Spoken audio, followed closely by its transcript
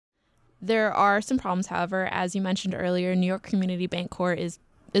There are some problems, however. As you mentioned earlier, New York Community Bancorp is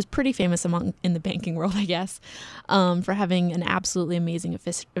pretty famous in the banking world, I guess, for having an absolutely amazing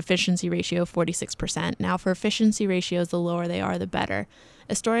efficiency ratio of 46%. Now, for efficiency ratios, the lower they are, the better.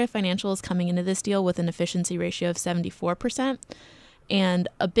 Astoria Financial is coming into this deal with an efficiency ratio of 74%, and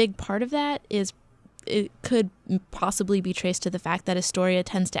a big part of that is it could possibly be traced to the fact that Astoria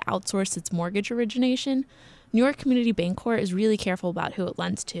tends to outsource its mortgage origination. New York Community Bancorp is really careful about who it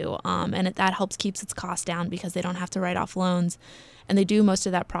lends to, and that helps keeps its costs down because they don't have to write off loans, and they do most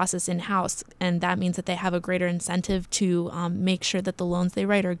of that process in-house, and that means that they have a greater incentive to make sure that the loans they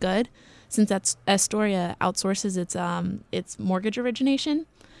write are good. Since Astoria outsources its mortgage origination,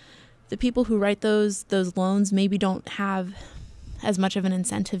 the people who write those loans maybe don't have as much of an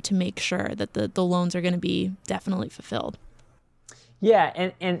incentive to make sure that the loans are going to be definitely fulfilled.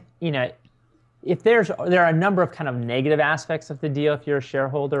 Yeah, and if there are a number of kind of negative aspects of the deal if you're a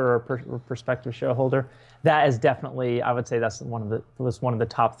shareholder or a prospective shareholder, that is definitely, I would say that's one of the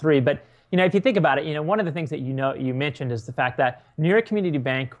top three. But if you think about it, one of the things that you mentioned is the fact that New York Community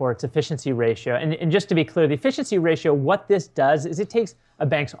Bancorp's efficiency ratio, and just to be clear, the efficiency ratio, what this does is it takes a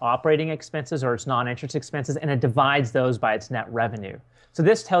bank's operating expenses or its non-interest expenses and it divides those by its net revenue. So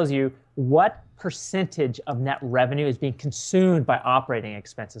this tells you what percentage of net revenue is being consumed by operating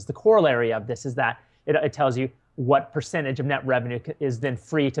expenses. The corollary of this is that it tells you what percentage of net revenue is then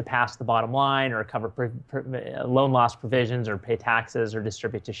free to pass the bottom line or cover loan loss provisions or pay taxes or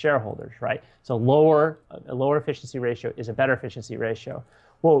distribute to shareholders, right? So a lower efficiency ratio is a better efficiency ratio.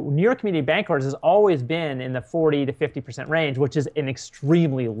 Well, New York Community Bancorp has always been in the 40 to 50% range, which is an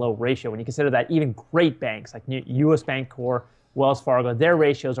extremely low ratio. When you consider that even great banks like U.S. Bancorp, Wells Fargo, their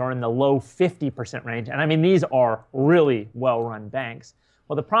ratios are in the low 50% range. And I mean, these are really well-run banks.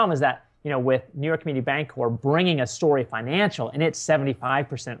 Well, the problem is that, with New York Community Bancorp bringing Astoria Financial and its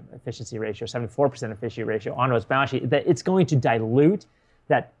 75% efficiency ratio, 74% efficiency ratio onto its balance sheet, that it's going to dilute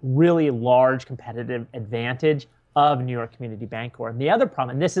that really large competitive advantage of New York Community Bancorp. And the other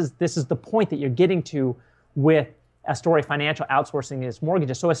problem, and this is the point that you're getting to with Astoria Financial outsourcing its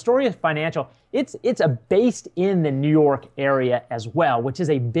mortgages. So Astoria Financial, it's based in the New York area as well, which is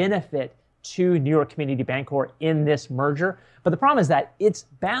a benefit to New York Community Bancorp in this merger. But the problem is that its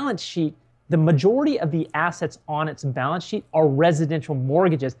balance sheet, the majority of the assets on its balance sheet are residential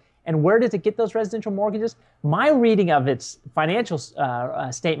mortgages. And where does it get those residential mortgages? My reading of its financial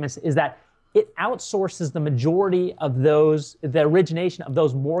statements is that it outsources the majority of the origination of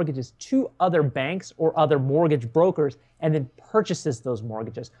those mortgages to other banks or other mortgage brokers and then purchases those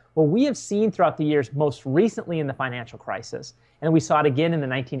mortgages. Well, we have seen throughout the years, most recently in the financial crisis, and we saw it again in the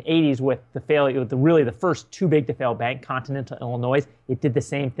 1980s with the failure, with really the first too big to fail bank, Continental Illinois. It did the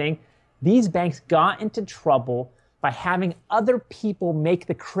same thing. These banks got into trouble by having other people make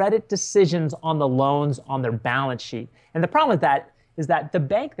the credit decisions on the loans on their balance sheet. And the problem with that is that the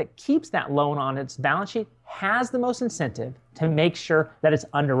bank that keeps that loan on its balance sheet has the most incentive to make sure that it's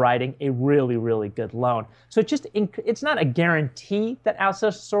underwriting a really, really good loan. So it's not a guarantee that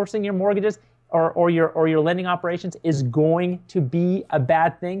outsourcing your mortgages or your lending operations is going to be a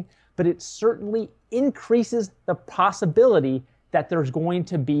bad thing, but it certainly increases the possibility that there's going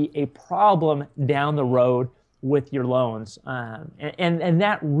to be a problem down the road with your loans. And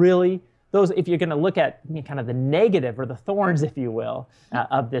that really, if you're going to look at kind of the negative or the thorns, if you will,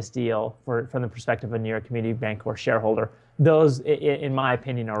 of this deal from the perspective of a New York Community Bancorp shareholder, those, in my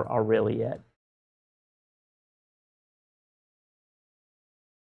opinion, are really it.